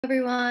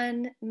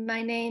Everyone.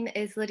 My name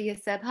is Lydia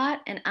Sebhat,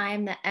 and I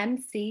am the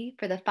MC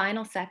for the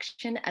final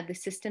section of the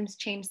Systems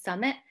Change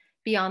Summit,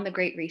 Beyond the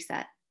Great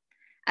Reset.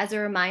 As a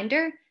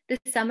reminder, this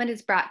summit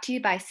is brought to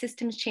you by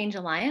Systems Change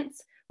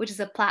Alliance, which is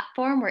a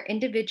platform where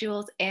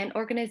individuals and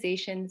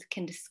organizations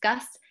can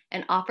discuss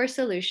and offer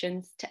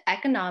solutions to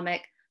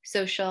economic,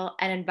 social,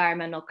 and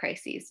environmental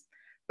crises,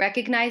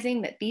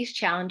 recognizing that these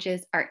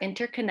challenges are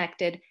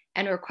interconnected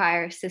and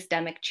require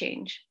systemic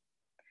change.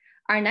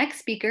 Our next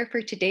speaker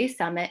for today's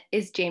summit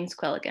is James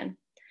Quilligan.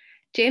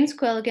 James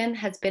Quilligan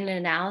has been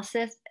an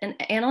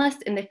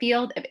analyst in the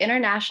field of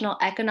international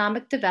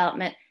economic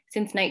development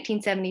since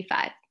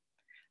 1975.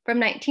 From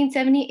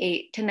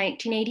 1978 to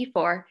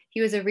 1984,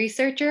 he was a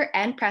researcher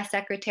and press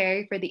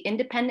secretary for the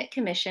Independent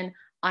Commission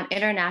on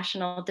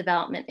International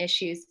Development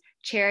Issues,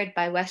 chaired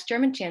by West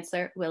German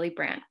Chancellor Willy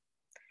Brandt.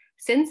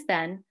 Since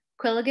then,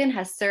 Quilligan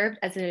has served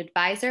as an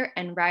advisor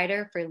and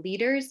writer for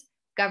leaders,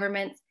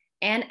 governments,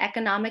 and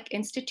economic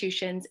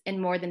institutions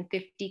in more than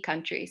 50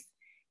 countries.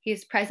 He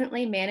is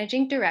presently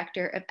managing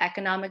director of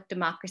Economic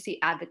Democracy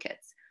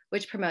Advocates,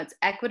 which promotes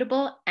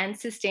equitable and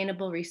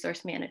sustainable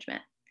resource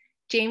management.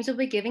 James will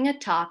be giving a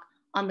talk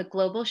on the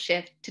global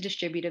shift to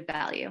distributive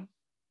value.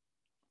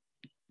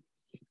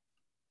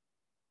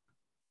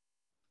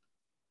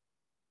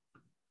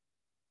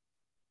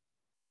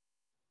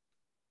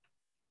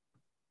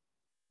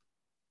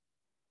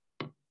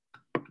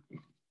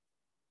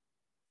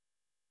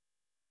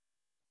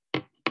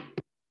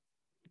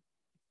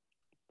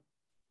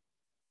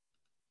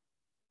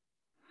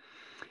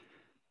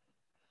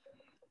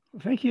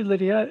 Thank you,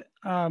 Lydia.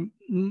 I'm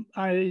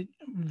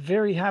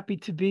very happy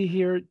to be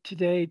here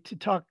today to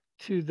talk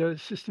to the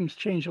Systems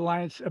Change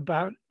Alliance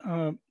about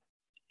an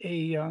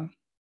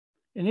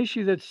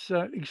issue that's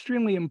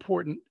extremely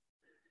important.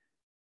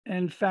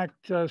 In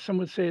fact, some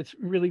would say it's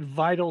really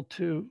vital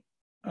to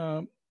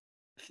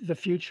the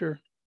future.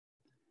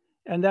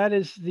 And that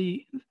is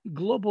the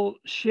global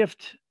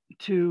shift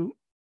to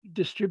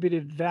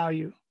distributed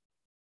value.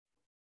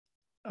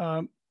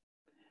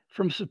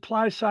 From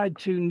supply side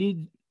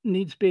to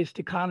needs-based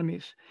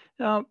economies.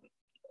 Now,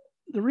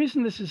 the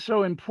reason this is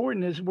so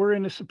important is we're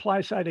in a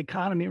supply-side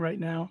economy right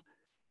now,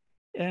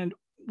 and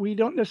we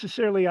don't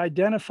necessarily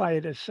identify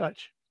it as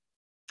such.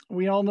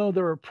 We all know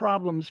there are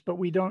problems, but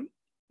we don't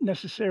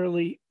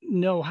necessarily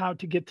know how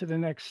to get to the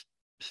next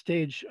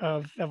stage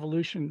of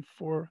evolution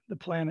for the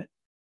planet.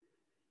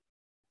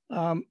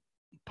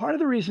 Part of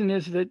the reason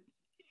is that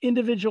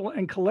individual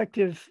and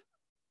collective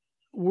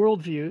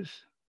worldviews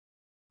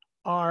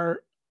are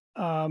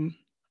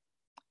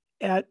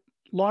at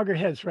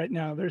loggerheads right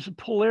now. There's a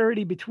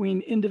polarity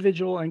between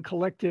individual and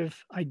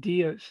collective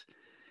ideas.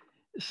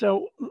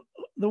 So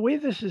the way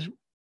this is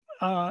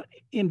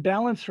in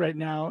balance right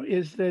now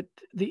is that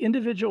the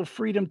individual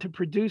freedom to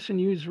produce and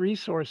use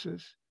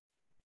resources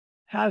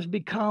has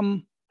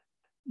become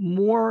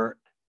more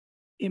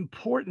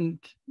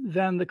important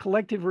than the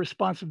collective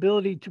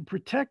responsibility to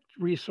protect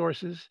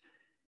resources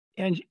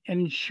and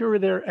ensure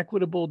their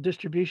equitable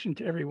distribution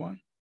to everyone.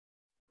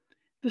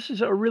 This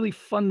is a really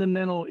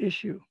fundamental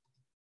issue.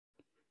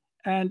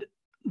 And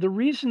the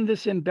reason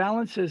this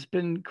imbalance has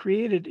been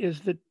created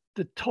is that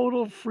the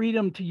total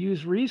freedom to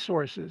use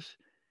resources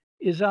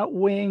is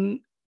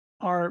outweighing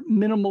our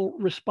minimal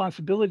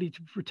responsibility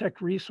to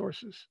protect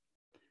resources.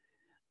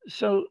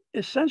 So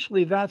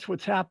essentially, that's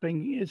what's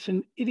happening. It's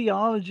an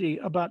ideology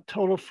about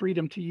total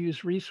freedom to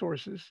use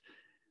resources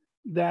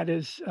that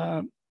is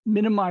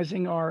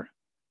minimizing our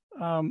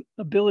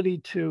ability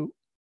to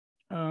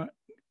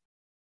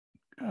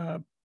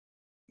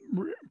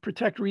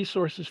protect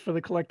resources for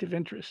the collective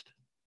interest.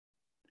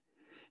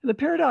 The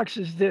paradox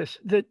is this,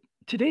 that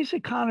today's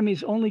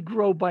economies only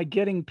grow by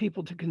getting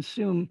people to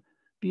consume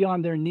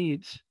beyond their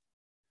needs.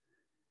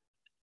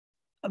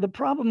 The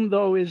problem,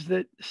 though, is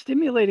that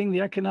stimulating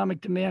the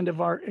economic demand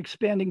of our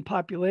expanding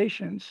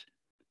populations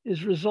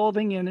is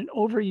resulting in an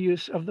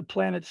overuse of the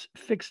planet's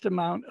fixed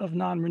amount of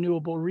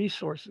non-renewable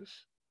resources.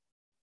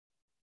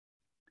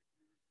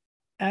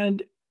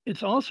 And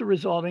it's also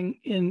resulting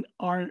in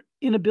our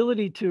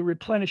inability to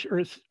replenish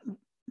Earth's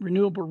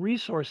renewable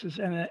resources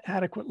at an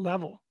adequate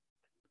level.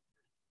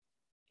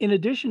 In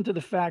addition to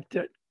the fact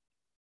that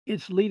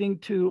it's leading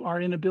to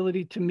our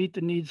inability to meet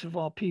the needs of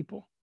all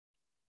people.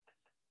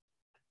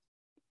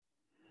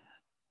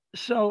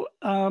 So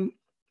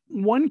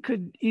one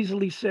could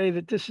easily say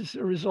that this is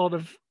a result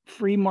of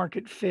free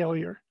market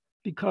failure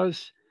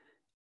because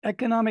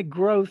economic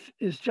growth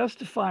is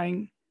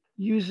justifying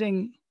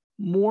using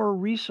more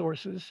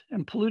resources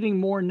and polluting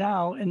more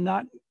now and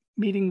not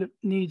meeting the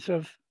needs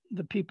of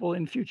the people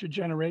in future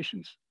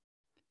generations.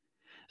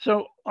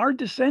 So our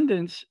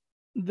descendants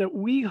that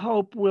we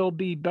hope will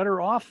be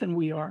better off than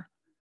we are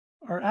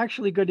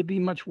actually going to be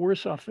much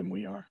worse off than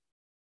we are.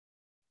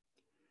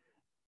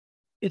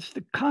 It's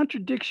the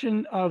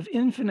contradiction of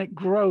infinite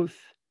growth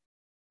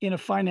in a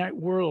finite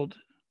world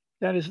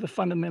that is the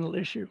fundamental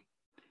issue.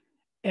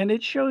 And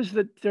it shows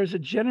that there's a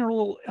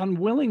general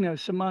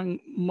unwillingness among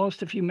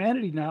most of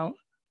humanity now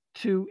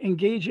to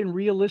engage in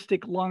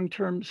realistic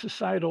long-term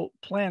societal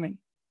planning.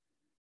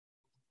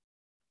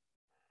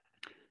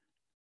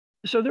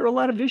 So there are a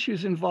lot of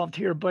issues involved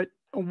here, but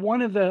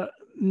one of the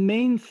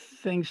main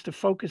things to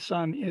focus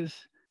on is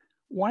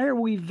why are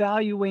we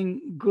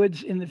valuing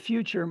goods in the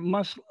future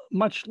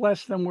much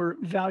less than we're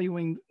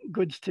valuing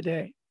goods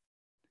today?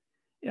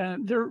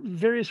 There are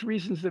various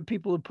reasons that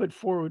people have put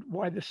forward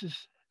why this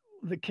is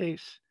the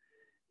case.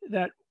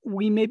 That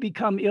we may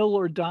become ill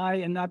or die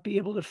and not be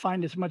able to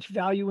find as much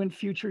value in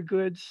future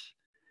goods,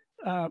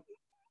 uh,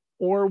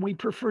 or we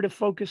prefer to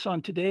focus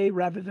on today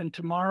rather than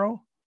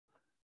tomorrow.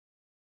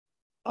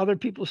 Other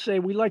people say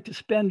we like to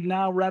spend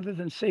now rather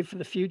than save for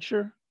the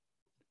future.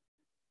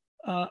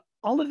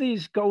 All of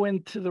these go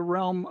into the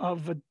realm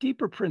of a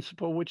deeper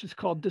principle, which is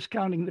called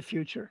discounting the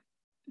future.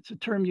 It's a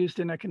term used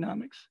in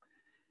economics.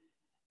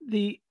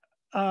 The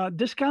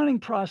discounting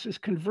process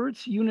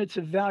converts units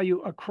of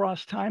value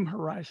across time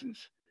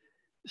horizons.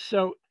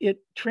 So it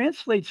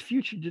translates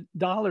future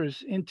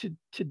dollars into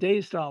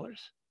today's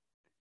dollars.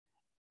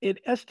 It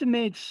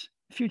estimates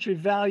future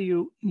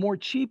value more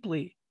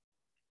cheaply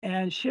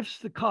and shifts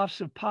the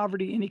costs of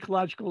poverty and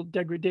ecological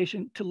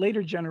degradation to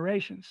later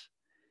generations.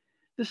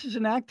 This is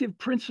an active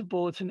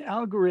principle. It's an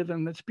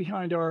algorithm that's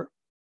behind our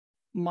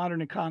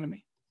modern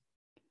economy.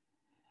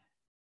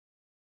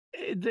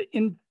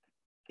 In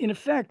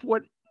effect,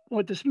 what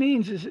this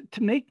means is that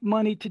to make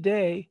money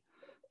today,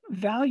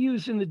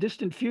 values in the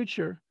distant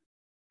future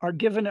are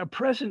given a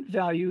present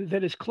value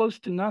that is close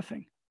to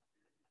nothing.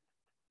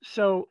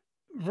 So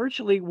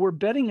virtually, we're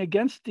betting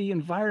against the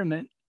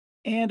environment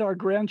and our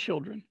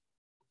grandchildren.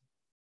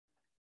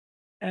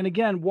 And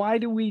again, why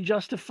do we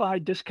justify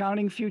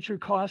discounting future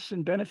costs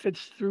and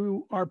benefits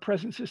through our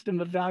present system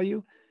of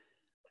value?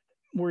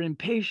 We're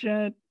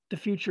impatient. The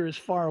future is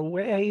far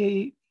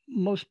away.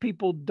 Most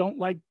people don't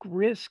like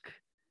risk.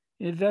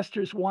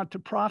 Investors want to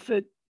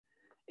profit,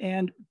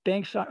 and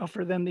banks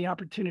offer them the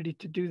opportunity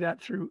to do that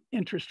through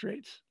interest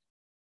rates.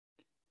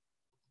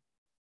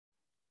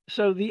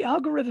 So the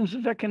algorithms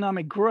of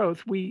economic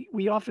growth, we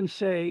often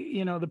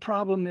say, the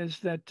problem is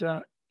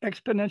that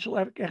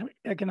exponential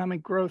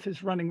economic growth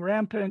is running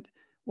rampant.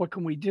 What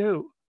can we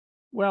do?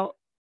 Well,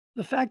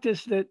 the fact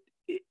is that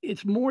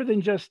it's more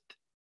than just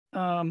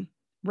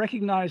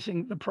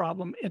recognizing the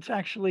problem. It's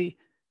actually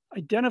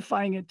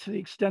identifying it to the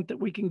extent that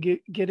we can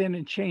get in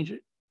and change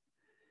it.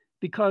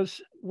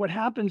 Because what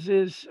happens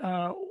is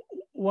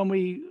when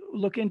we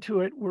look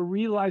into it, we're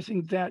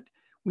realizing that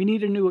we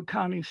need a new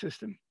accounting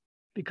system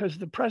because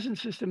the present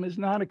system is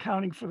not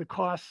accounting for the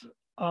costs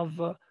of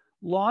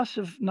loss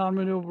of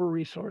non-renewable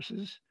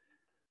resources,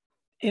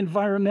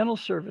 environmental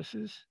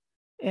services,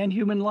 and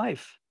human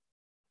life.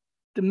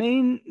 The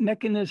main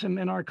mechanism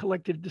in our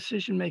collective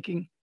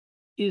decision-making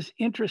is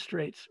interest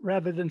rates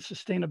rather than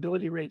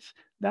sustainability rates.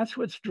 That's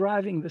what's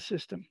driving the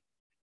system.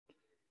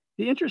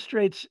 The interest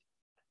rates,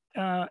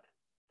 an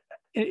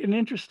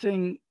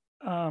interesting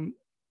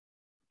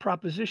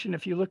proposition,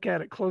 if you look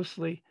at it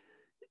closely,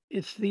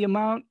 it's the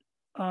amount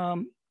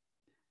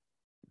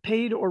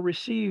paid or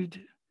received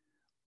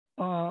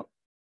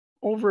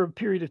over a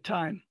period of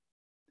time,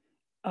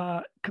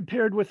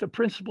 compared with the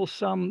principal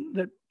sum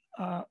that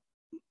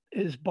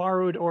is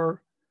borrowed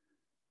or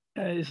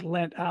is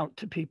lent out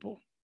to people.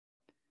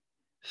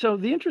 So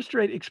the interest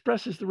rate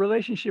expresses the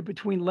relationship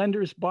between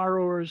lenders,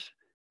 borrowers,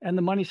 and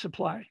the money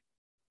supply.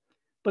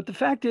 But the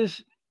fact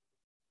is,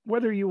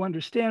 whether you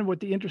understand what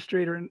the interest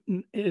rate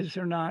is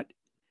or not,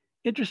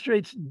 interest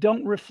rates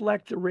don't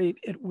reflect the rate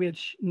at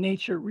which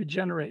nature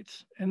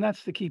regenerates. And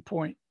that's the key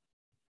point.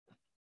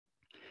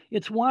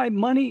 It's why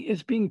money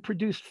is being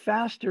produced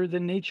faster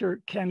than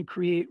nature can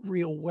create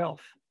real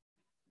wealth.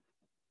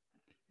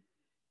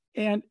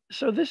 And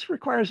so this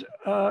requires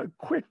a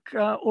quick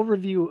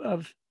overview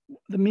of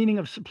the meaning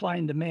of supply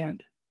and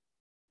demand.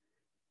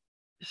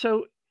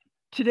 So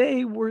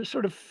today we're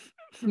sort of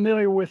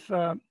familiar with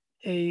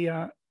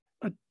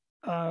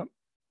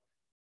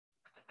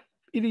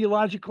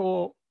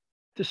ideological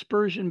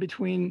dispersion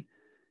between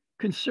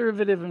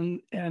conservative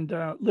and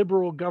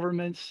liberal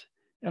governments,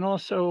 and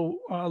also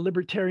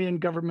libertarian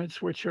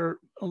governments, which are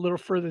a little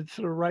further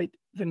to the right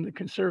than the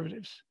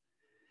conservatives.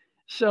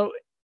 So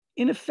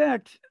in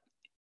effect,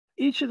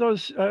 each of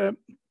those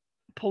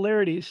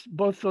polarities,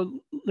 both the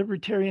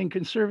libertarian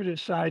conservative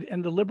side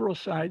and the liberal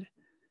side,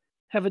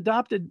 have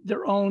adopted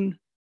their own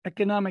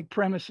economic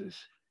premises.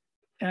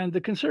 And the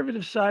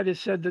conservative side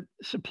has said that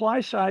supply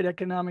side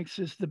economics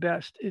is the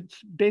best.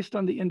 It's based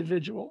on the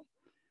individual.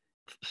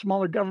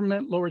 Smaller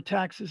government, lower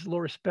taxes,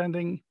 lower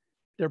spending,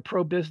 they're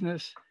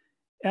pro-business.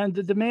 And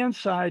the demand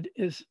side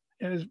has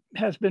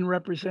been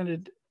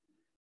represented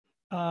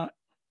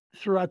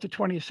throughout the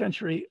 20th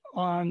century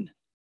by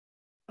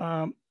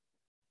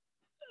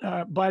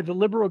the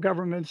liberal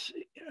governments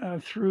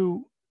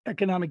through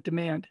economic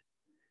demand.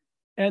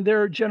 And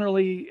they're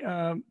generally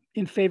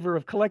in favor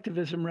of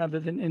collectivism rather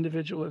than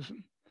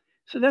individualism.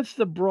 So that's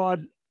the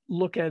broad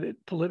look at it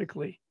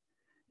politically.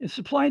 And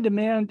supply and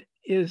demand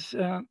is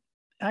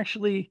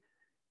actually,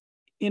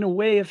 in a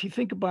way, if you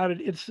think about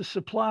it, it's the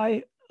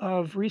supply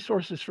of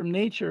resources from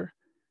nature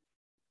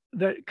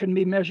that can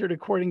be measured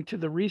according to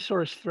the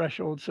resource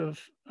thresholds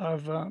of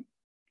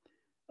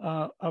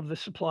of the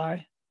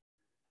supply.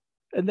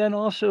 And then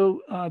also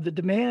the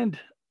demand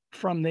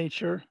from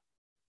nature,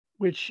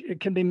 which it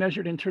can be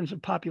measured in terms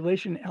of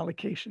population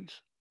allocations.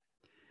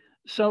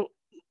 So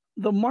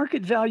the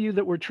market value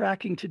that we're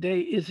tracking today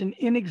is an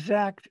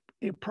inexact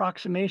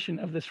approximation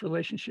of this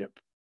relationship.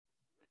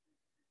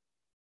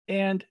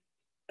 And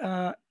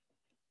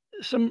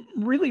some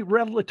really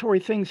revelatory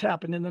things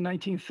happened in the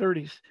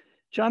 1930s.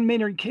 John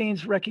Maynard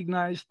Keynes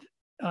recognized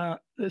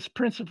this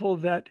principle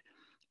that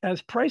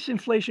as price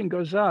inflation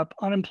goes up,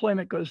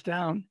 unemployment goes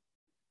down.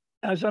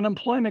 As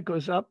unemployment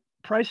goes up,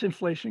 price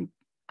inflation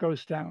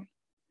goes down.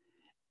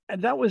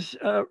 And that was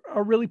a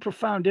really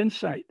profound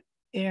insight.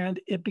 And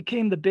it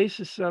became the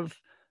basis of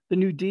the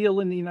New Deal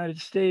in the United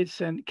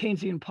States and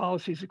Keynesian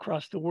policies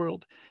across the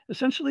world.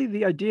 Essentially,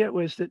 the idea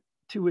was that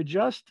to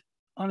adjust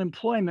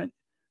unemployment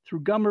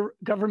through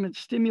government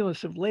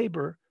stimulus of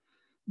labor,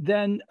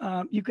 then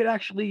you could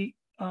actually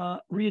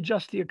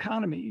readjust the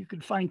economy. You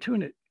could fine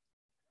tune it.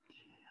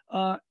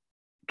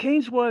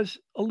 Keynes was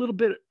a little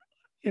bit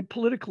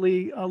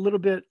politically a little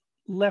bit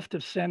left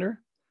of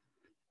center.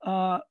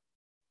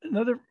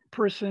 Another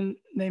person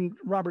named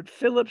Robert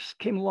Phillips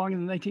came along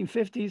in the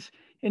 1950s,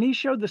 and he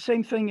showed the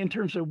same thing in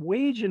terms of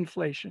wage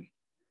inflation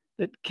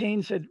that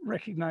Keynes had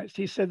recognized.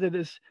 He said that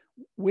as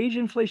wage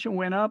inflation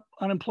went up,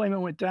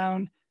 unemployment went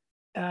down.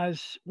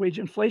 As wage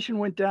inflation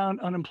went down,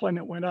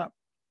 unemployment went up.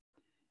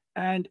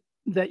 And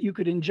that you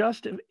could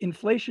adjust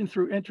inflation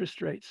through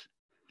interest rates.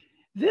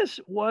 This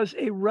was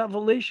a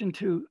revelation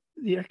to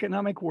the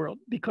economic world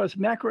because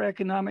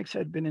macroeconomics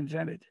had been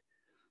invented.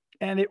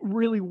 And it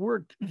really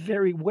worked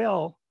very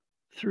well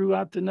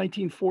throughout the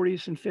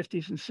 1940s and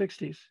 50s and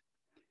 60s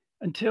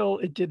until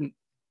it didn't.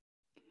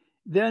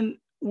 Then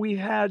we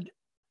had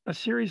a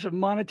series of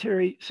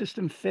monetary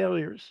system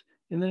failures.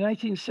 In the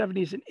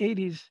 1970s and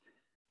 80s,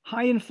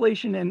 high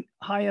inflation and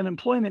high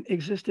unemployment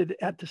existed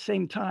at the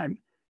same time.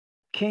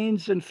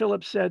 Keynes and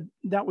Phillips said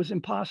that was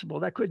impossible.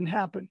 That couldn't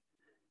happen.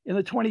 In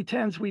the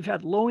 2010s, we've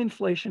had low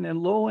inflation and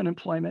low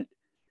unemployment.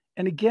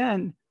 And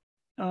again,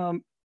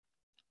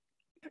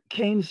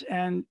 Keynes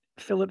and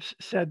Phillips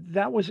said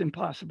that was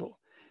impossible.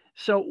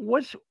 So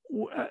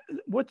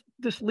what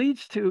this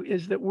leads to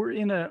is that we're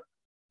in a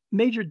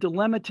major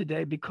dilemma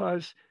today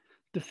because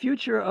the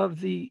future of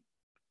the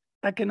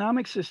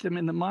economic system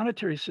and the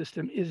monetary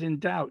system is in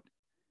doubt.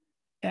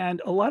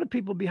 And a lot of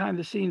people behind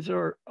the scenes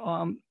are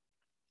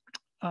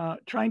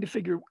trying to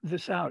figure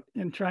this out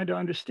and trying to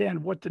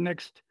understand what the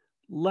next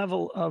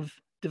level of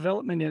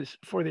development is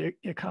for the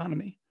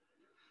economy.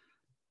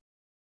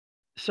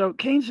 So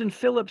Keynes and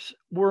Phillips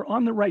were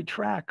on the right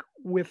track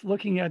with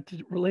looking at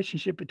the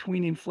relationship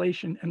between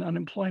inflation and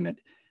unemployment,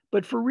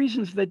 but for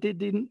reasons that they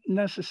didn't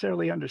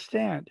necessarily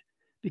understand,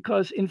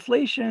 because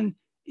inflation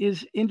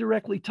is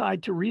indirectly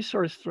tied to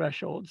resource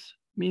thresholds,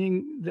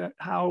 meaning that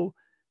how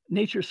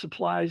nature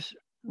supplies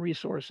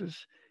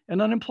resources,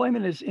 and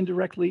unemployment is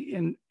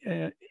indirectly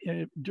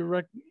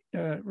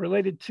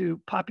related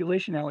to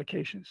population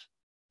allocations.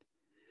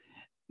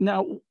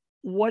 Now,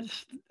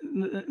 what's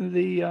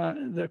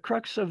the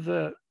crux of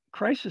the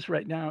crisis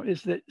right now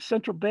is that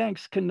central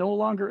banks can no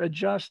longer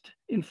adjust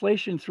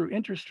inflation through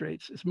interest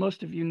rates. As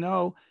most of you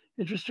know,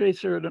 interest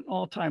rates are at an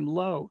all-time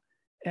low,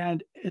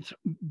 and it's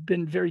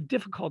been very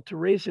difficult to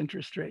raise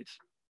interest rates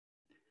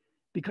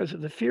because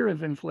of the fear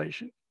of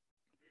inflation.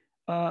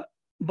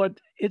 But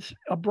it's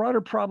a broader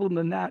problem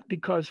than that,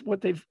 because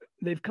what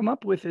they've come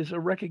up with is a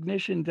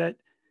recognition that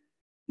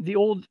the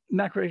old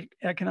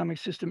macroeconomic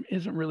system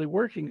isn't really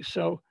working.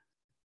 So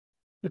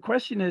the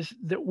question is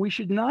that we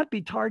should not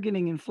be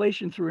targeting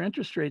inflation through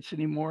interest rates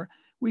anymore.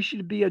 We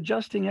should be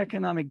adjusting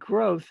economic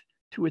growth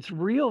to its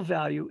real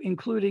value,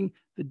 including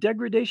the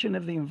degradation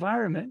of the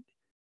environment,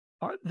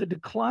 the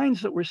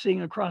declines that we're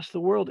seeing across the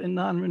world in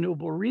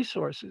non-renewable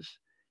resources,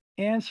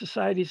 and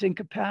society's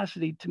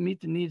incapacity to meet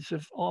the needs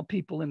of all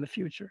people in the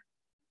future.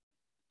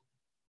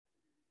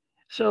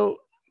 So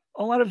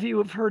a lot of you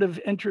have heard of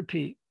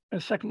entropy,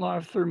 a second law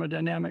of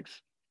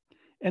thermodynamics.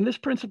 And this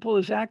principle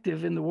is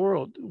active in the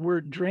world.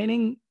 We're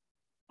draining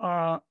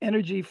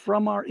energy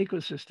from our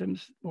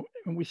ecosystems.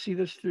 And we see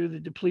this through the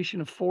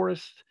depletion of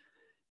forests,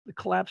 the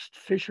collapsed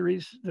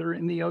fisheries that are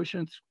in the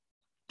oceans,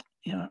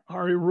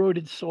 our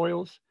eroded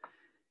soils.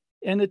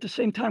 And at the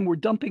same time, we're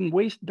dumping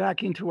waste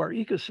back into our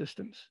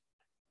ecosystems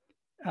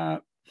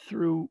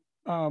through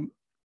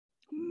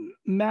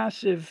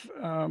massive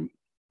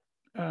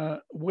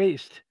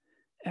waste,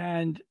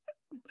 and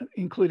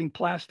including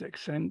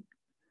plastics and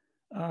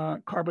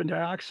carbon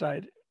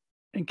dioxide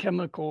and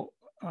chemical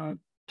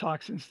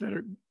toxins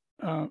that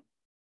are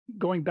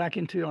going back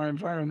into our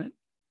environment.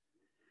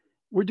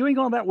 We're doing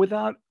all that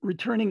without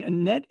returning a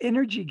net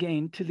energy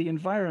gain to the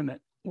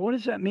environment. What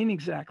does that mean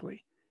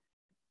exactly?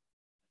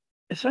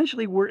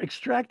 Essentially, we're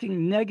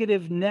extracting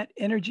negative net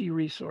energy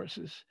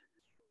resources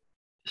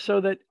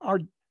so that our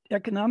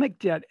economic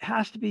debt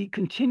has to be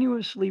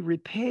continuously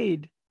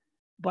repaid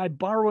by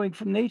borrowing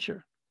from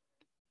nature.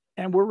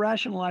 And we're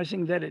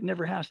rationalizing that it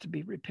never has to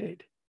be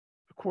repaid.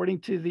 According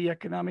to the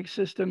economic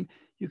system,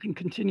 You can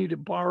continue to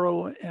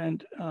borrow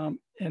and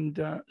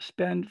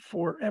spend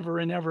forever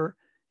and ever,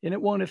 and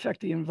it won't affect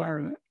the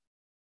environment.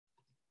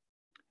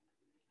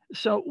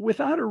 So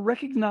without a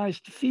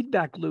recognized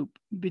feedback loop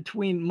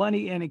between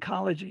money and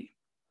ecology,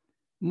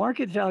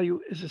 market value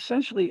is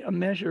essentially a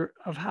measure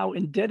of how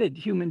indebted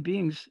human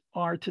beings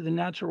are to the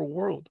natural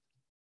world.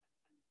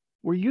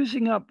 We're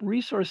using up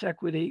resource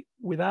equity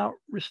without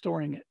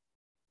restoring it.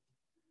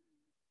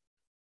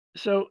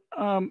 So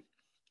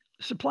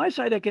supply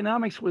side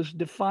economics was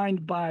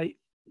defined by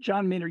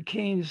John Maynard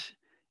Keynes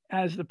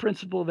as the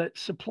principle that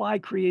supply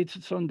creates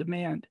its own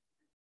demand.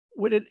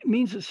 What it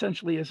means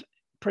essentially is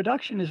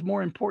production is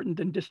more important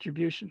than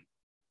distribution.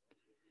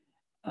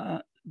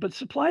 But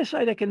supply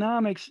side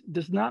economics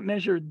does not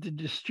measure the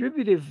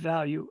distributive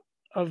value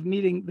of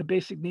meeting the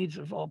basic needs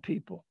of all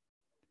people,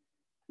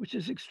 which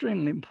is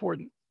extremely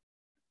important.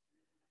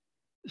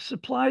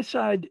 Supply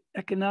side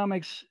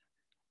economics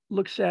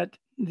looks at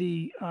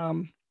the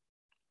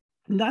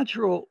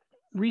natural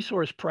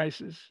resource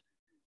prices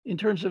in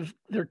terms of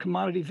their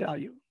commodity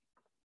value,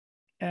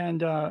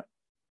 and of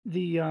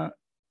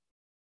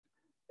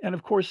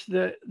course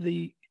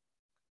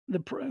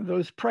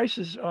those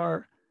prices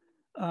are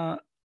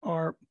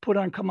put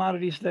on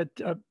commodities that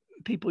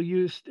people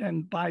use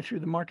and buy through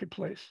the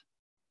marketplace.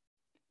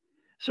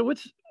 So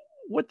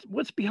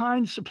what's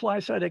behind supply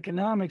side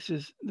economics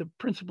is the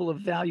principle of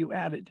value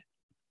added.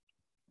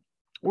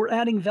 We're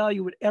adding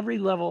value at every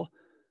level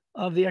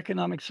of the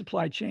economic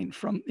supply chain,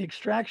 from the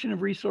extraction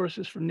of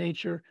resources from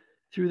nature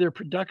through their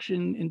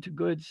production into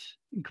goods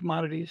and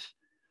commodities,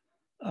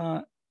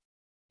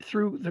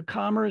 through the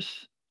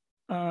commerce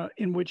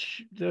in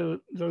which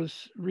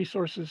those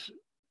resources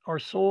are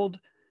sold,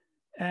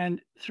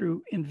 and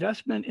through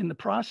investment in the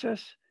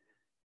process,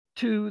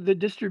 to the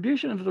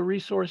distribution of the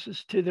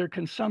resources, to their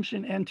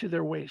consumption, and to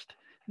their waste.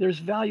 There's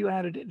value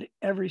added at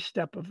every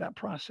step of that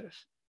process.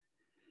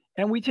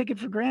 And we take it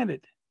for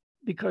granted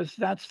because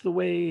that's the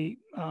way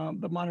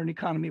the modern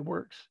economy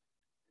works.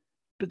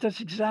 But that's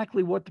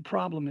exactly what the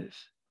problem is.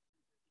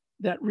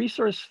 That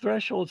resource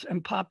thresholds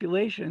and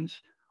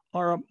populations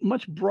are a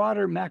much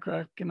broader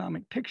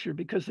macroeconomic picture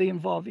because they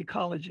involve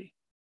ecology.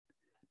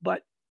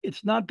 But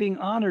it's not being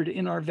honored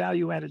in our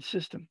value added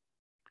system,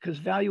 because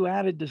value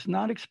added does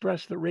not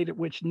express the rate at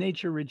which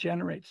nature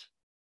regenerates.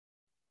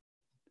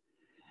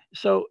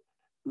 So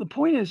the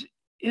point is,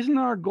 isn't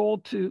our goal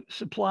to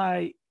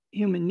supply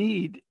human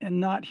need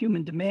and not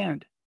human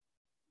demand?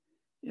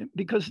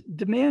 Because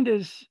demand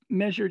is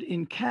measured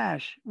in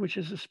cash, which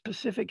is a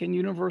specific and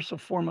universal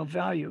form of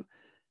value,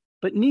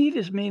 but need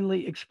is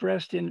mainly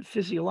expressed in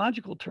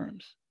physiological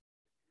terms.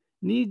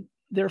 Need,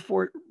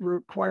 therefore,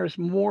 requires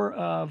more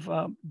of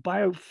a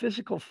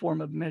biophysical form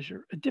of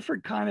measure, a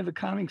different kind of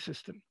accounting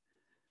system,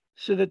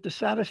 so that the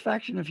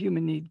satisfaction of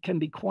human need can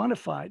be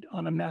quantified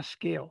on a mass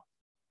scale.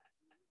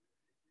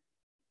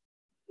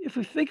 If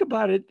we think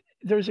about it,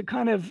 there's a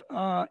kind of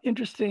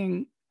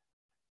interesting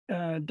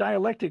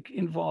dialectic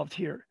involved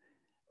here.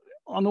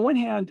 On the one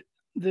hand,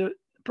 the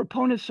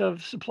proponents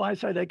of supply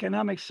side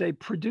economics say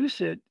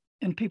produce it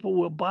and people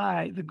will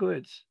buy the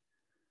goods.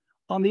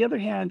 On the other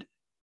hand,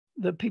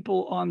 the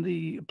people on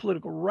the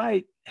political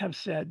right have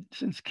said,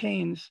 since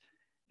Keynes,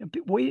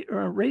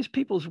 raise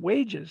people's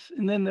wages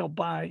and then they'll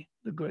buy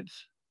the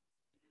goods.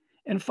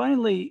 And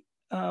finally,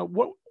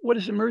 what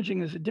is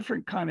emerging is a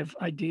different kind of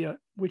idea,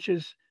 which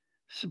is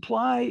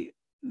supply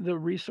the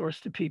resource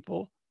to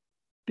people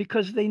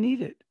because they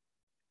need it,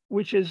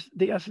 which is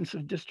the essence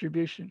of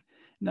distribution.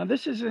 Now,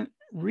 this isn't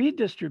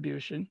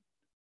redistribution.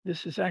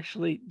 This is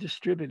actually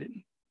distributed.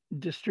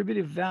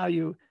 Distributive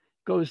value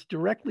goes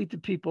directly to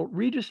people.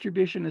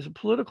 Redistribution is a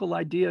political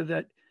idea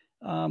that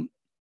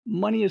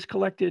money is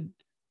collected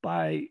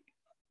by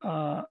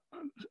a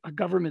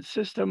government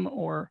system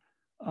or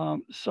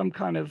some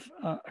kind of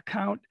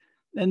account,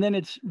 and then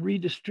it's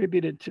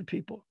redistributed to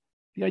people.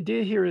 The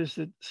idea here is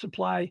that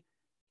supply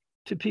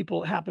to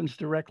people happens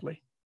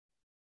directly.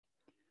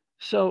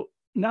 So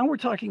now we're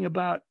talking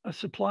about a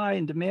supply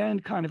and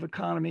demand kind of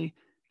economy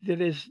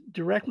that is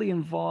directly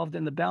involved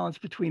in the balance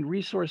between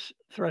resource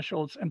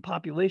thresholds and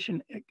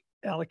population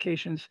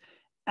allocations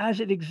as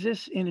it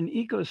exists in an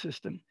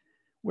ecosystem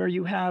where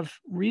you have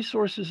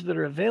resources that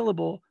are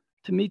available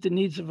to meet the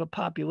needs of a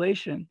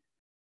population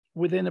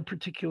within a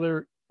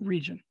particular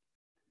region.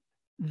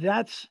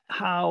 That's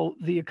how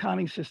the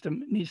accounting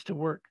system needs to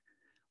work.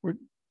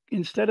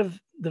 Instead of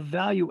the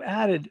value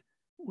added,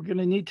 we're going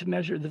to need to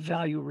measure the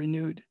value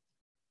renewed.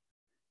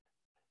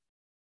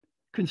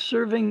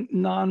 Conserving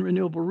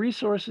non-renewable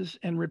resources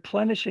and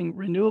replenishing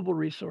renewable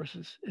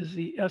resources is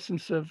the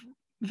essence of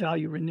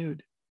value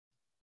renewed.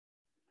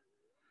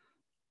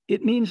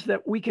 It means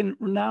that we can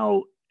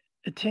now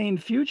attain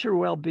future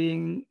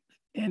well-being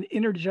and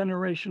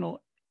intergenerational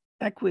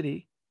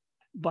equity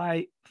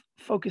by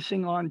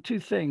focusing on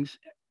two things,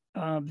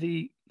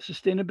 the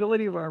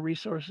sustainability of our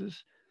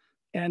resources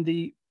and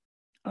the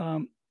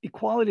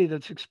equality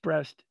that's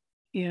expressed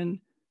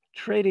in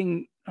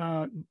trading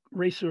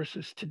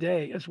resources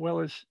today as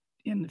well as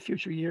in the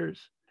future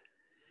years.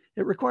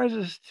 It requires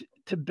us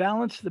to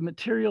balance the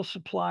material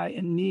supply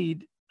and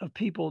need of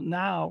people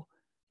now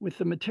with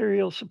the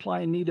material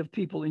supply and need of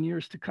people in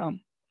years to come.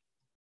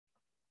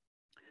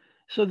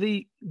 So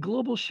the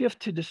global shift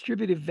to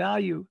distributive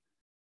value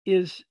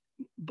is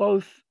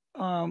both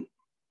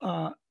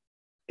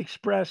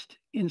expressed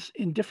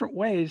in different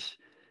ways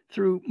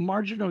through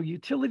marginal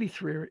utility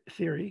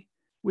theory,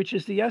 which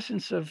is the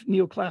essence of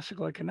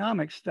neoclassical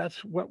economics.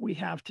 That's what we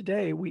have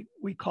today.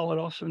 We call it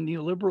also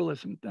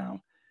neoliberalism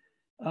now.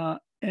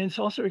 And it's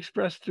also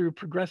expressed through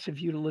progressive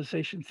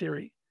utilization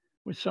theory,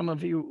 which some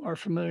of you are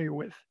familiar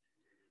with.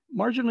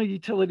 Marginal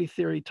utility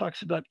theory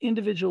talks about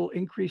individual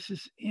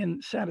increases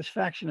in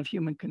satisfaction of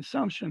human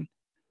consumption.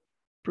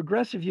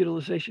 Progressive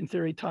utilization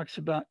theory talks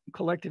about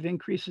collective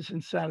increases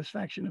in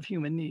satisfaction of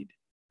human need.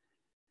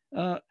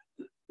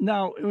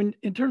 Now,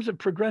 in terms of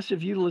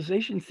progressive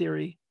utilization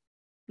theory,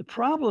 the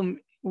problem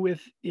with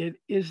it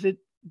is that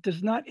it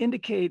does not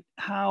indicate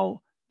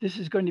how this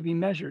is going to be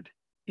measured.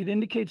 It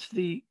indicates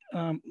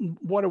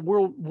what a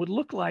world would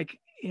look like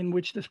in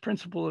which this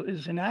principle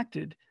is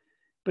enacted,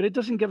 but it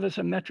doesn't give us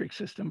a metric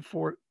system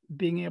for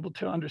being able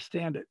to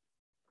understand it.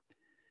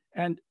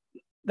 And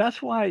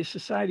that's why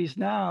societies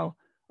now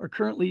are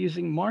currently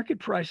using market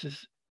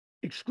prices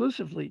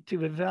exclusively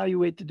to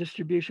evaluate the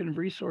distribution of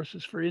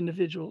resources for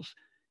individuals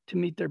to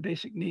meet their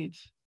basic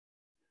needs.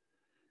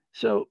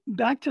 So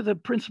back to the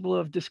principle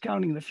of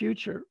discounting the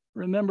future.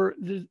 Remember,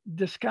 the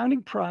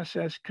discounting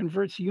process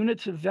converts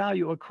units of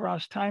value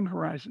across time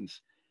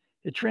horizons.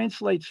 It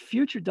translates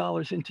future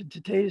dollars into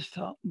today's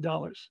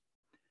dollars.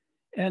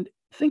 And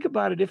think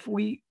about it, if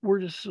we were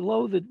to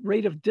slow the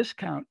rate of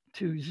discount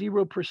to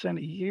 0%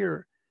 a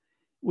year,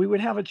 we would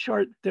have a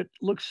chart that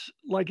looks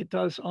like it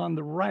does on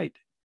the right,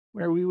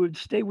 where we would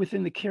stay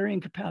within the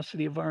carrying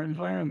capacity of our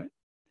environment,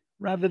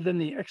 rather than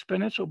the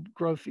exponential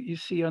growth that you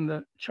see on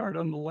the chart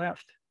on the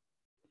left.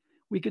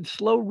 We could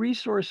slow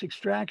resource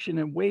extraction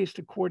and waste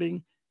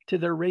according to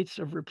their rates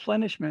of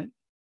replenishment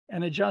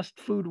and adjust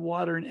food,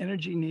 water, and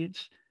energy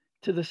needs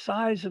to the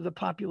size of the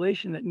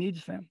population that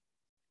needs them.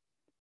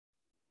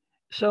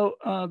 So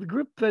the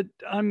group that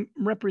I'm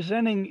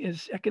representing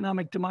is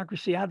Economic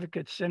Democracy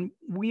Advocates, and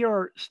we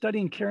are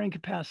studying carrying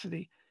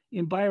capacity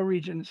in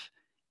bioregions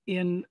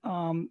in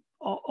all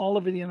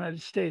over the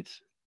United States.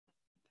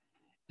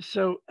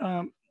 So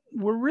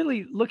we're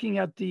really looking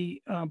at the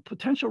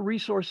potential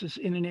resources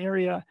in an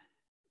area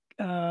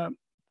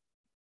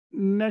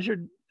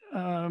measured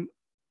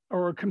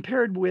or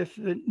compared with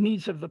the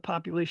needs of the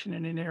population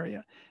in an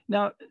area.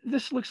 Now,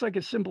 this looks like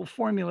a simple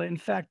formula. In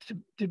fact,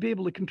 to be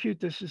able to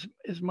compute this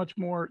is much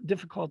more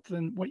difficult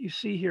than what you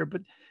see here,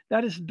 but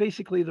that is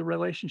basically the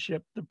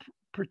relationship, the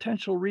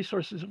potential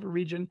resources of a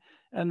region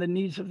and the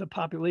needs of the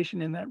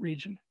population in that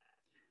region.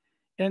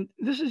 And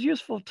this is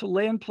useful to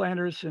land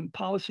planners and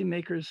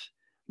policymakers,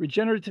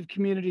 regenerative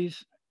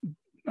communities,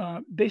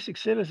 basic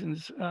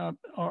citizens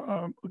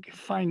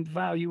find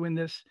value in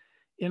this,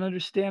 in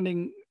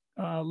understanding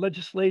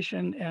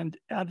legislation and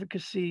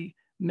advocacy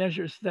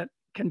measures that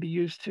can be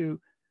used to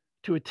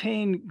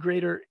attain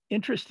greater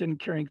interest in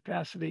carrying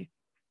capacity,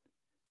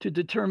 to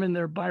determine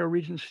their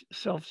bioregion's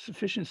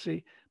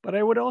self-sufficiency. But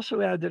I would also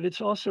add that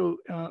it's also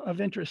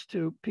of interest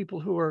to people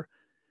who are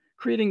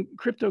creating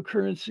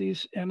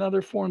cryptocurrencies and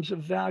other forms of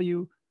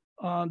value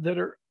that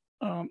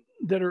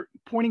are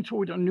pointing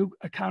toward a new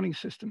accounting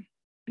system,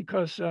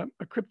 because a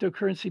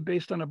cryptocurrency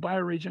based on a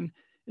bioregion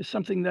is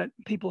something that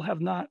people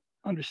have not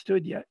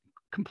understood yet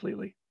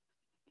completely.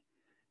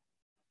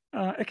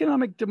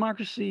 Economic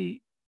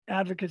Democracy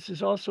Advocates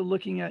is also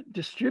looking at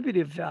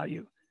distributive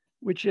value,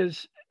 which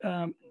is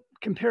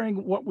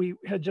comparing what we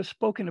had just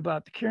spoken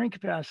about, the carrying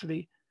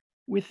capacity,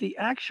 with the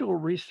actual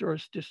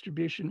resource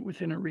distribution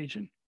within a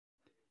region.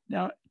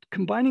 Now,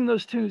 combining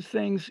those two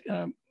things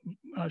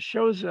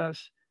shows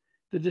us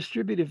the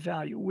distributive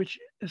value, which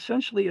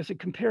essentially is a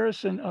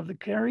comparison of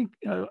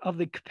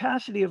the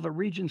capacity of a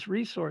region's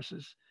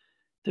resources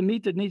to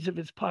meet the needs of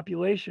its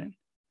population,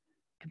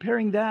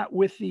 comparing that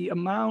with the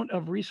amount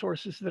of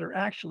resources that are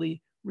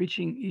actually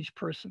reaching each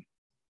person.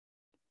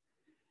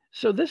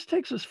 So this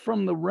takes us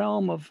from the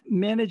realm of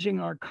managing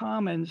our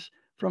commons,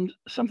 from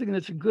something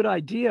that's a good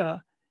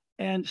idea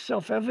and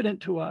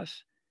self-evident to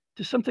us,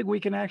 to something we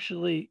can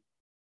actually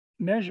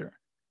measure.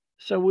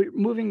 So we're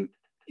moving,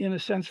 in a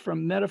sense,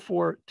 from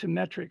metaphor to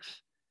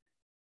metrics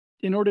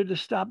in order to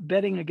stop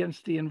betting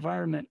against the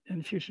environment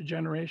and future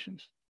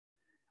generations.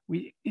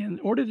 In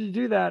order to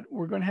do that,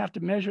 we're going to have to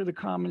measure the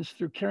commons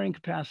through carrying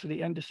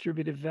capacity and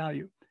distributive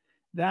value.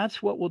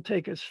 That's what will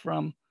take us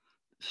from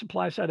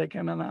supply side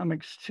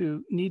economics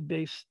to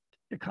need-based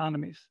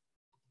economies.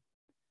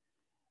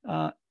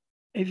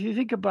 If you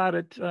think about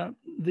it,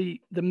 the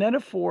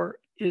metaphor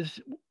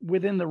is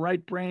within the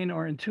right brain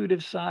or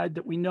intuitive side,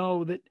 that we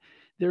know that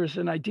there's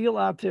an ideal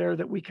out there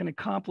that we can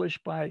accomplish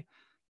by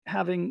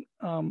having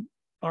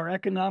our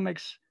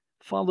economics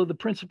follow the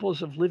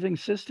principles of living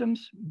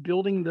systems,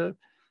 building the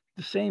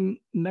same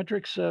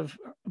metrics of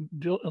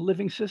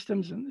living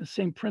systems and the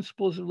same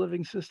principles of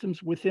living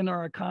systems within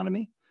our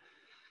economy.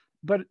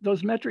 But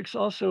those metrics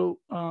also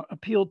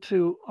appeal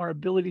to our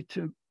ability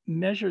to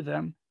measure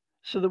them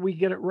so that we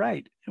get it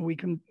right and we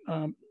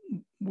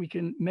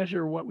can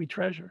measure what we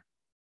treasure.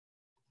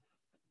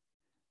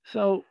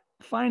 So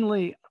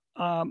finally,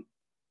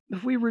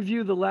 if we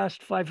review the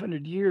last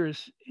 500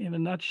 years in a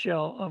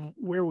nutshell of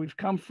where we've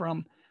come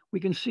from, we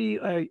can see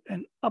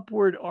an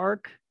upward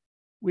arc,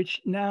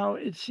 which now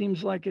it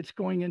seems like it's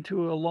going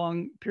into a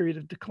long period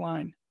of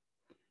decline.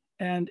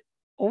 And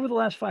over the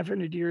last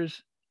 500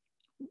 years,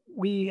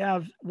 we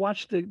have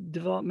watched the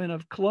development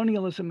of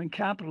colonialism and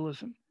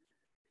capitalism,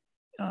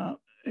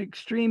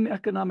 extreme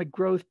economic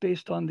growth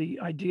based on the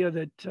idea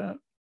that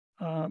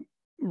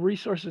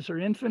resources are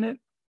infinite,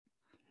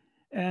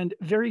 and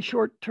very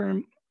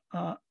short-term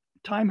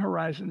time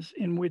horizons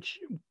in which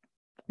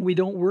we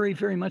don't worry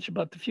very much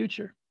about the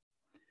future.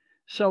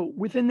 So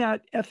within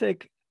that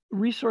ethic,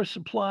 resource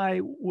supply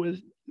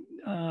was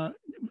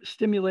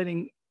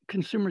stimulating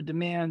consumer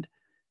demand,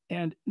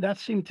 and that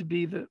seemed to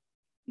be the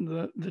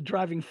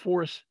driving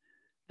force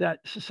that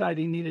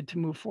society needed to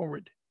move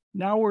forward.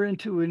 Now we're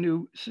into a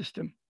new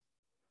system.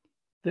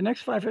 The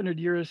next 500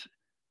 years,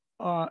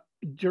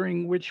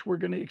 during which we're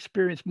going to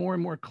experience more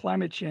and more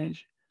climate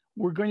change,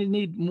 we're going to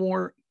need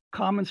more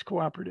commons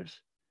cooperatives,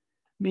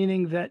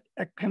 meaning that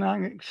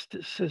economic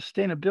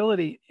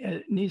sustainability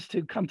needs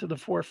to come to the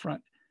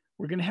forefront.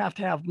 We're going to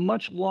have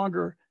much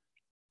longer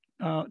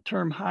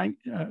term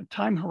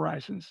time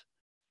horizons.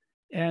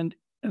 And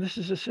this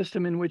is a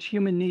system in which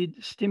human need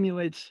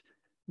stimulates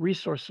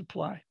resource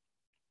supply.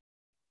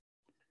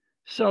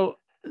 So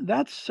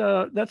that's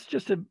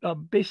just a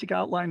basic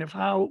outline of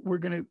how we're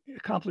going to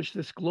accomplish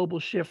this global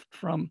shift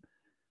from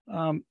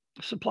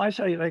supply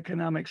side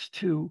economics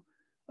to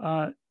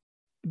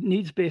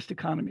needs-based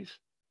economies.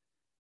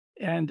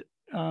 And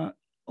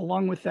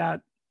along with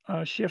that,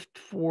 shift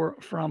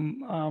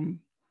from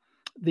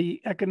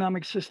the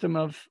economic system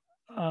of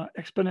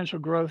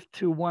exponential growth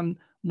to one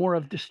more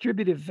of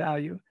distributive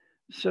value,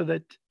 so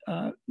that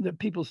that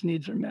people's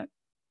needs are met.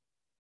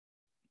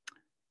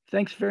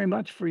 Thanks very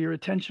much for your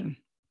attention.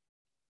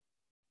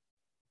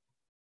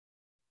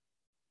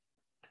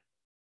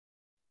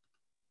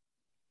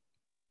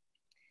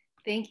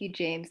 Thank you,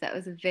 James. That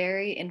was a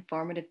very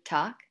informative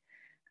talk.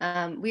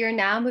 We are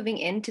now moving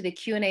into the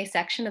Q&A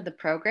section of the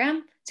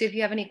program. So if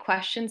you have any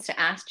questions to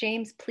ask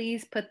James,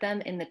 please put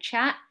them in the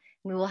chat,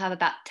 and we will have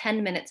about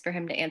 10 minutes for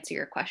him to answer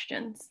your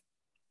questions.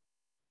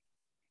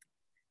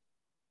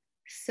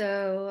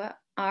 So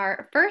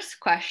our first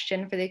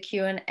question for the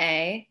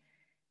Q&A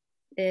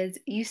is,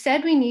 you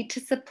said we need to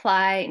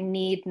supply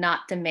need,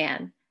 not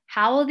demand.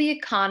 How will the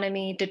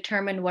economy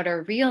determine what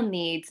are real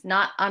needs,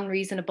 not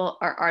unreasonable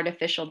or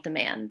artificial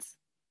demands?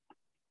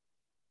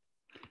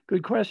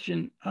 Good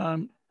question.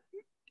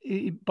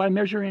 By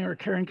measuring our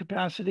carrying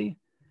capacity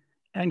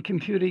and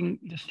computing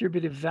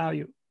distributive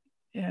value.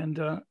 And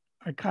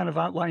I kind of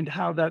outlined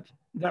how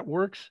that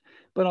works,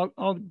 but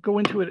I'll go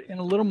into it in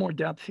a little more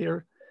depth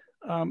here.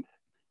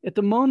 At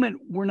the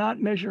moment, we're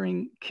not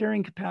measuring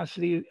carrying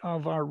capacity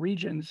of our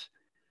regions,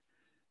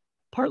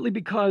 partly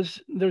because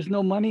there's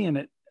no money in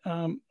it.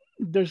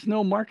 There's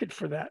no market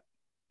for that,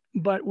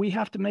 but we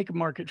have to make a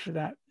market for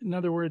that. In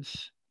other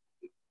words,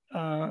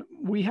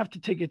 we have to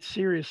take it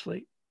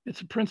seriously.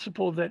 It's a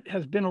principle that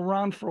has been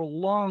around for a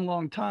long,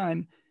 long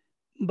time,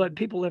 but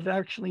people have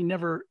actually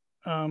never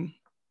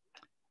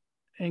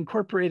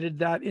incorporated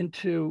that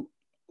into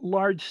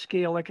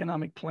large-scale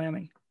economic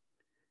planning.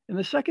 And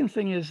the second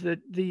thing is that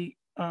the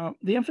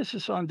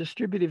emphasis on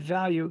distributive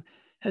value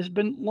has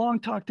been long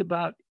talked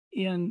about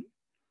in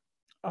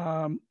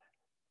the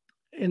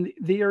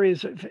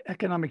areas of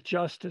economic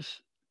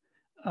justice,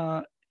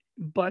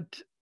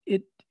 but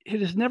it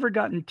has never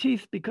gotten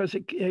teeth because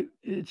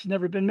it's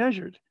never been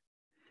measured.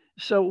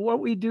 So what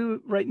we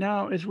do right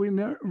now is we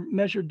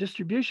measure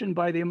distribution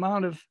by the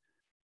amount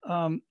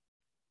of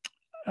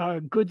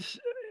goods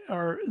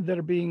that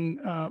are being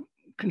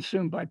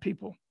consumed by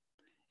people,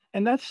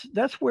 and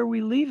that's where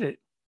we leave it.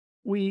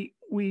 We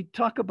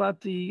talk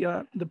about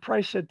the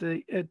price at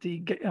the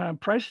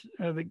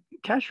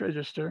cash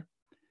register,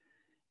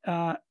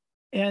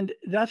 and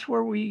that's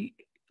where we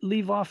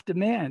leave off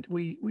demand.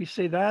 We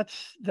say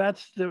that's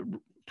the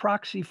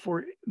proxy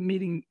for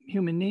meeting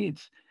human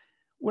needs.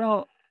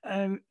 Well,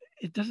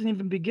 it doesn't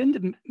even begin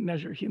to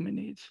measure human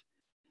needs.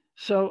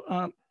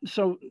 So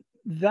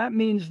that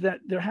means that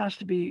there has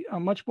to be a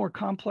much more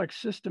complex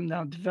system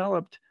now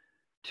developed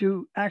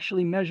to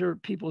actually measure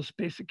people's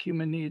basic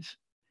human needs.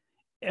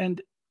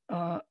 And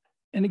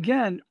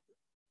again,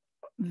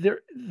 the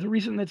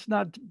reason it's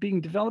not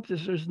being developed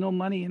is there's no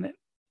money in it,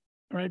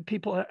 right?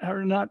 People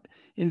are not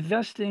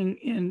investing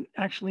in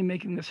actually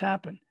making this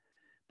happen,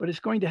 but it's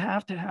going to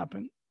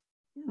happen,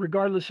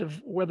 regardless of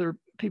whether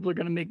people are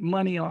going to make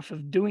money off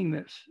of doing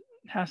this.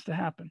 It has to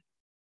happen.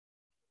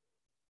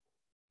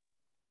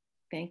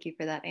 Thank you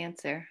for that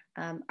answer.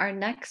 Our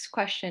next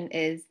question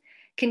is,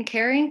 can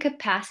carrying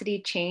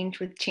capacity change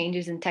with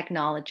changes in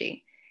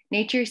technology?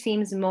 Nature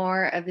seems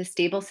more of a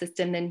stable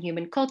system than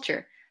human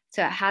culture.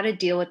 So how to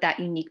deal with that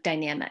unique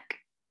dynamic?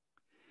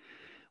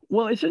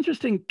 Well, it's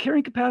interesting.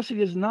 Carrying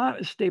capacity is not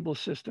a stable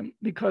system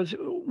because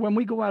when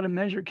we go out and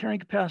measure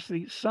carrying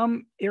capacity,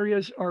 some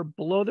areas are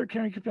below their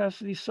carrying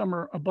capacity, some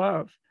are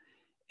above.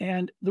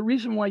 And the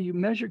reason why you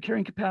measure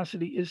carrying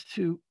capacity is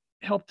to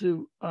help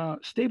to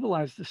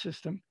stabilize the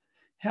system.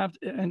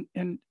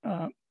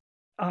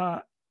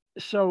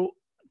 So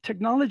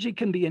technology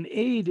can be an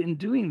aid in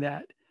doing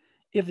that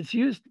if it's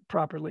used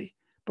properly.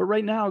 But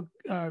right now,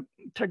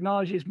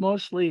 technology is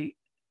mostly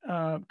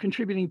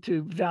contributing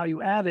to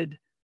value added,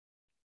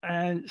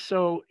 and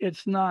so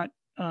it's not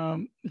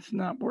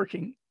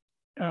working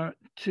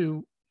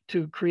to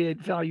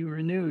create value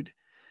renewed.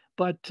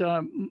 But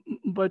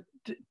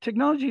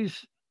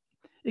technologies,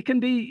 it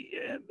can be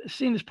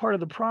seen as part of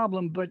the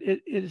problem, but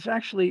it is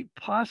actually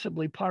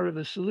possibly part of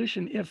the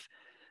solution if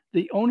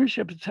the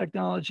ownership of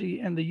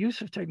technology and the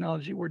use of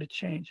technology were to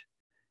change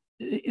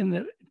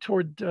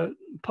toward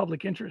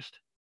public interest.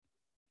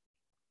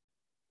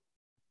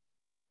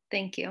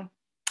 Thank you.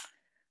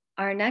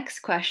 Our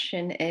next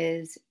question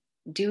is,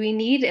 do we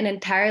need an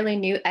entirely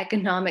new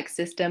economic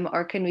system,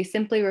 or can we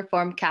simply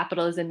reform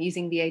capitalism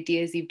using the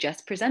ideas you've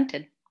just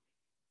presented?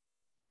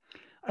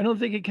 I don't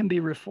think it can be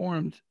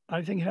reformed.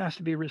 I think it has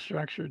to be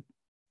restructured.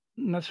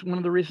 And that's one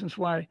of the reasons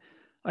why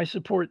I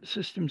support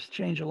Systems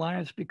Change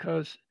Alliance,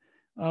 because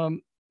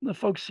the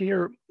folks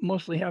here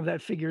mostly have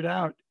that figured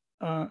out.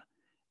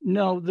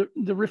 No,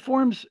 the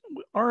reforms,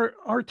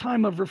 our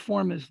time of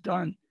reform is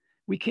done.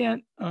 We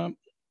can't,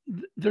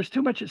 there's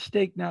too much at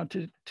stake now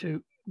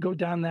to go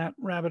down that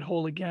rabbit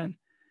hole again.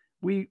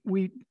 We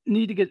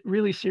need to get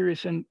really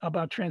serious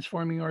about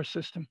transforming our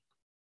system.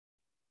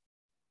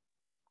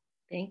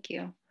 Thank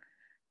you.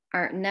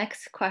 Our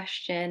next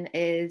question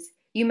is,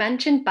 you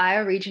mentioned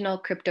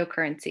bioregional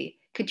cryptocurrency.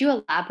 Could you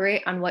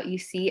elaborate on what you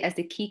see as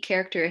the key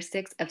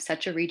characteristics of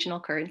such a regional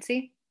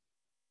currency?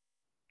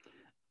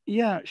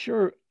 Yeah,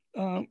 sure.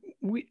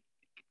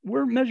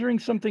 We're measuring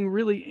something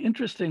really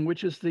interesting,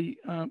 which is the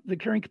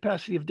carrying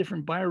capacity of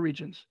different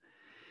bioregions.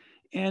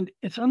 And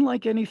it's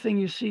unlike anything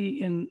you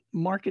see in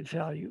market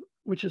value,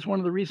 which is one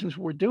of the reasons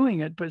we're doing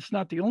it, but it's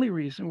not the only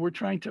reason. We're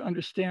trying to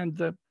understand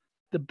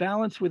the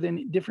balance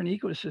within different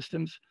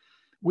ecosystems,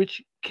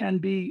 which can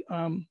be,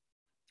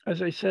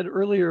 as I said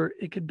earlier,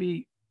 it could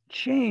be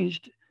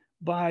changed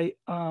by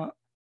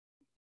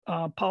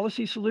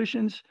policy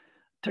solutions,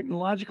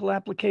 technological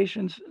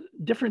applications.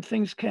 Different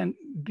things can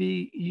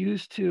be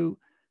used to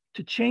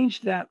change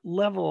that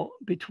level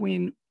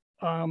between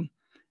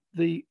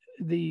the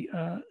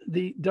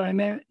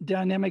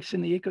dynamics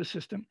in the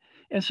ecosystem.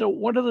 And so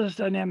what are those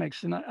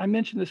dynamics? And I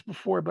mentioned this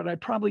before, but I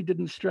probably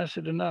didn't stress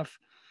it enough.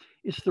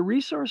 It's the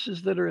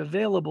resources that are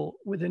available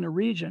within a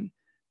region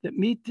that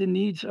meet the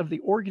needs of the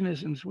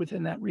organisms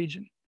within that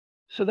region.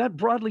 So that,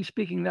 broadly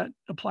speaking, that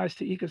applies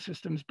to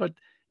ecosystems. But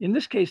in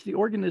this case, the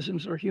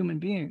organisms are human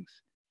beings,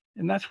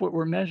 and that's what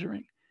we're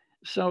measuring.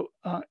 So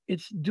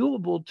it's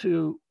doable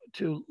to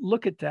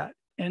look at that.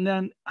 And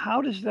then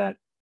how does that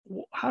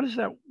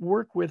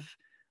work with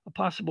a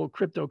possible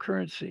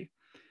cryptocurrency?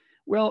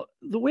 Well,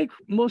 the way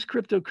most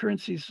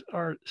cryptocurrencies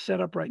are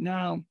set up right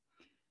now,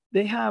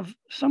 they have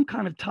some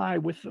kind of tie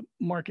with the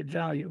market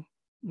value,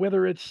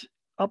 whether it's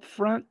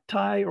upfront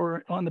tie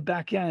or on the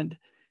back end.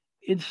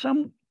 In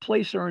some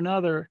place or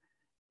another,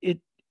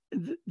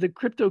 the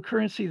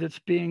cryptocurrency that's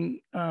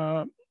being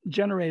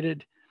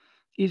generated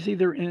is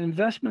either an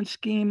investment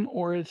scheme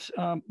or it's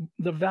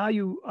the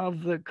value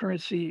of the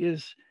currency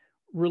is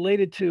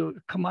related to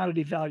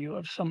commodity value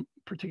of some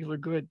particular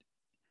good.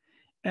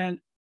 And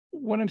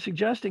what I'm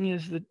suggesting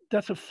is that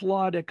that's a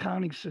flawed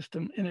accounting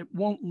system, and it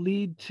won't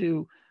lead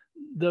to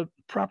the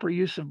proper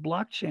use of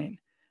blockchain.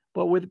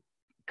 But with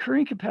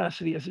carrying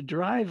capacity as a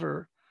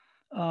driver,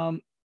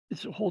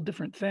 it's a whole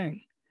different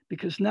thing,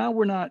 because now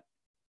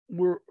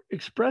we're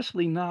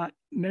expressly not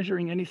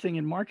measuring anything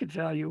in market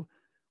value.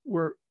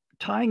 We're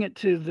tying it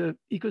to the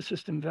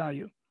ecosystem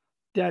value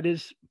that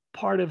is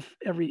part of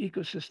every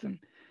ecosystem.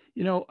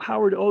 You know,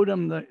 Howard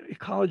Odum, the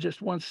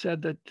ecologist, once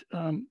said that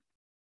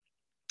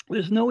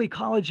there's no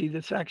ecology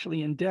that's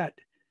actually in debt.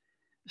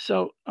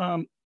 So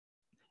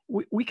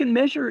we can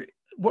measure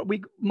what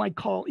we might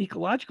call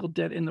ecological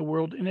debt in the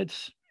world, and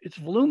it's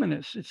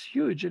voluminous, it's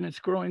huge, and it's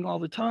growing all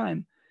the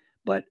time.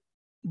 But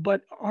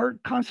our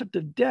concept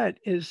of debt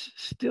is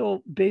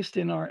still based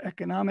in our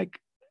economic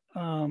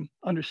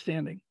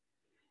understanding.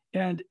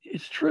 And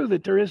it's true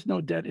that there is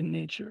no debt in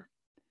nature.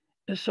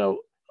 And so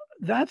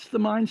that's the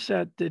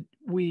mindset that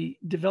we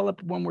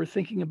develop when we're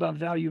thinking about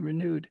value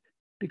renewed,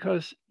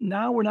 because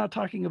now we're not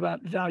talking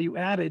about value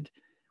added,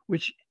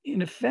 which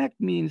in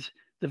effect means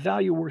the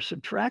value we're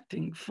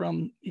subtracting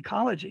from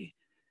ecology.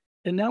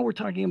 And now we're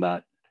talking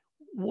about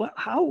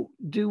how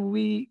do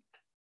we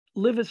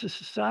live as a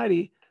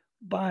society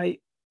by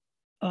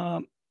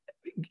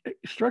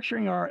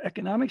structuring our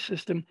economic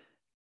system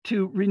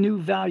to renew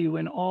value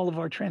in all of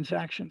our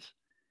transactions.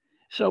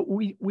 So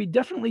we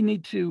definitely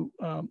need to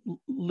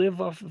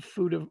live off of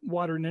food, of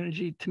water, and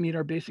energy to meet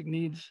our basic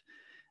needs.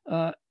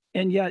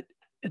 And yet,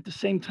 at the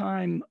same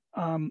time,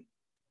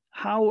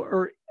 how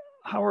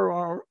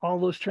are all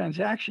those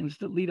transactions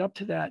that lead up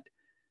to that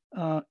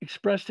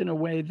expressed in a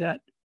way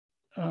that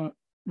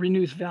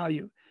renews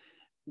value.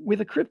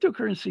 With a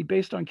cryptocurrency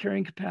based on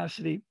carrying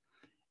capacity,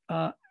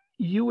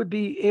 you would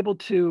be able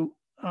to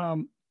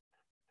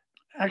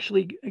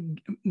actually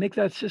make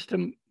that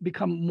system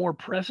become more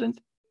present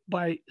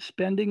by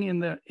spending in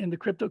the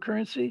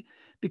cryptocurrency,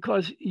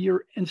 because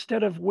you're,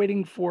 instead of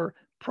waiting for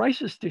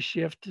prices to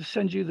shift to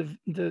send you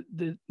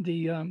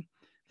the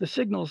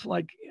signals,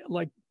 like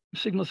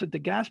signals at the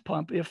gas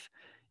pump. If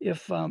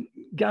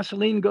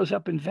gasoline goes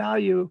up in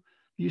value,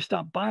 you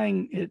stop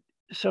buying it,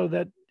 so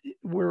that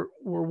we're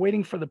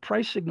waiting for the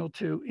price signal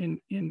to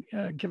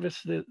give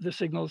us the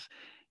signals.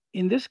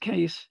 In this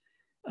case,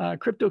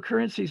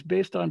 cryptocurrencies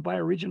based on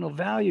bioregional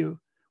value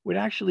would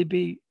actually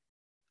be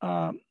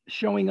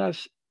showing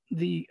us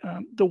the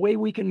way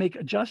we can make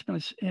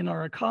adjustments in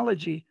our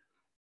ecology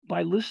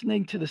by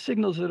listening to the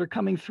signals that are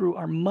coming through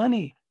our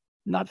money,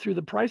 not through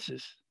the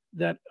prices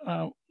that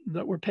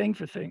we're paying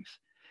for things.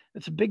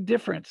 It's a big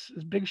difference.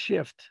 It's a big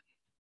shift.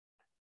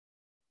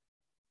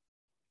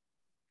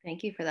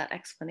 Thank you for that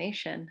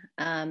explanation.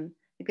 I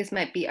think this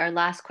might be our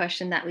last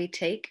question that we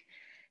take.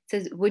 It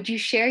says, would you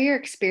share your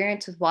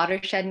experience with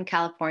Watershed in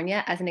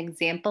California as an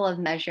example of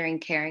measuring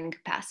carrying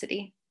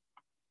capacity?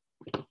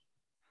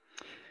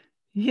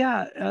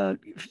 Yeah,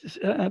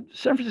 San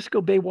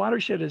Francisco Bay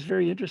Watershed is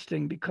very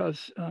interesting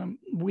because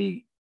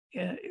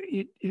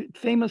it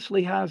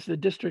famously has the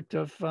district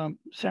of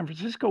San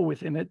Francisco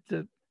within it,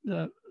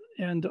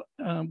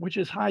 which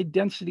is high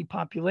density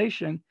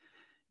population,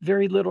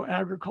 very little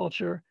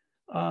agriculture,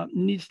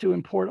 needs to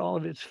import all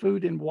of its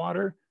food and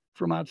water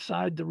from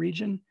outside the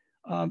region,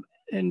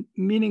 and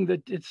meaning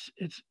that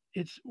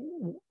it's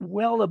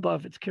well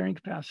above its carrying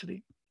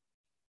capacity.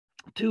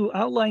 To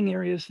outlying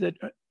areas that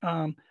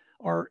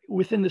are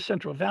within the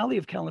Central Valley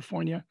of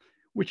California,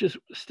 which is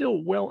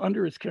still well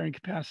under its carrying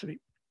capacity.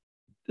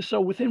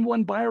 So within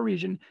one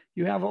bioregion,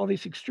 you have all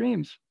these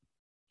extremes.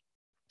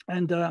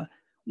 And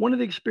one of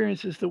the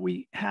experiences that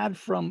we had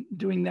from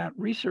doing that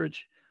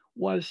research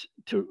was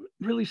to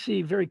really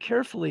see very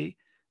carefully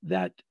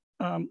that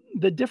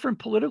the different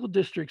political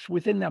districts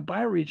within that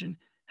bioregion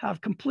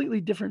have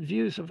completely different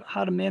views of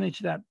how to manage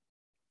that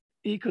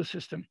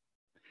ecosystem.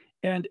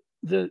 And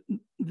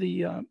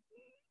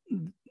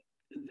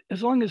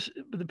as long as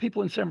the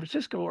people in San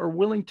Francisco are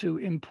willing to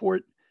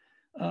import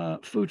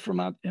food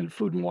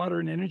and water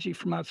and energy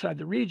from outside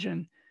the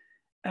region,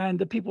 and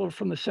the people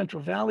from the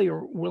Central Valley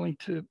are willing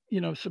to,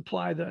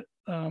 supply the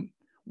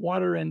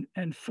water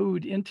and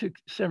food into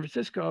San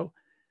Francisco,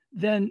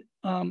 then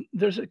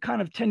there's a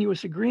kind of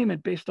tenuous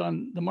agreement based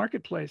on the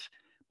marketplace.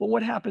 But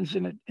what happens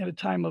in a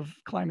time of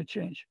climate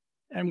change?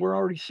 And we're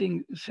already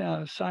seeing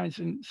signs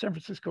in San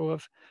Francisco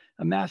of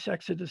a mass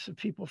exodus of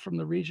people from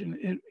the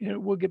region.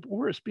 It will get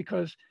worse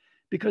because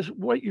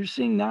what you're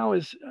seeing now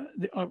is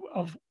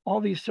of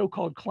all these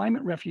so-called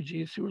climate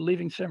refugees who are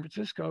leaving San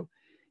Francisco,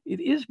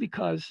 it is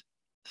because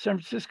San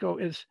Francisco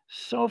is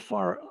so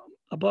far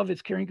above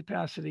its carrying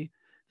capacity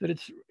that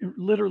it's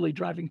literally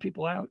driving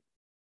people out.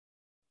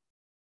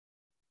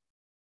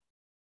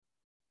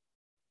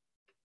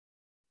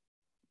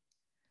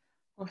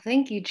 Well,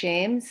 thank you,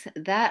 James.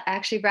 That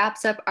actually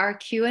wraps up our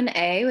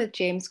Q&A with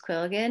James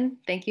Quilligan.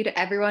 Thank you to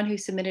everyone who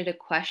submitted a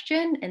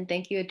question. And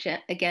thank you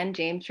again,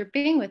 James, for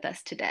being with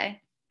us today.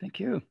 Thank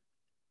you.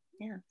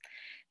 Yeah.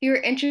 If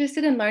you're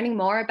interested in learning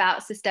more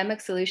about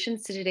systemic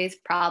solutions to today's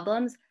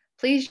problems,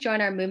 please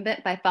join our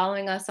movement by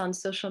following us on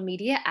social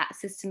media at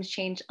Systems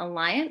Change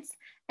Alliance,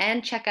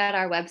 and check out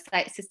our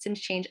website,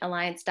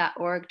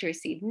 systemschangealliance.org, to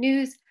receive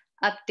news,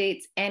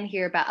 updates, and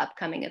hear about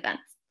upcoming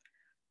events.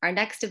 Our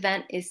next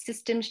event is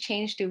Systems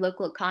Change Through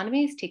Local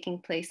Economies, taking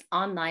place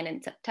online in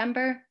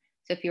September.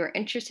 So if you are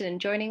interested in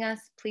joining us,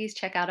 please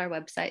check out our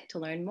website to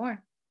learn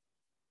more.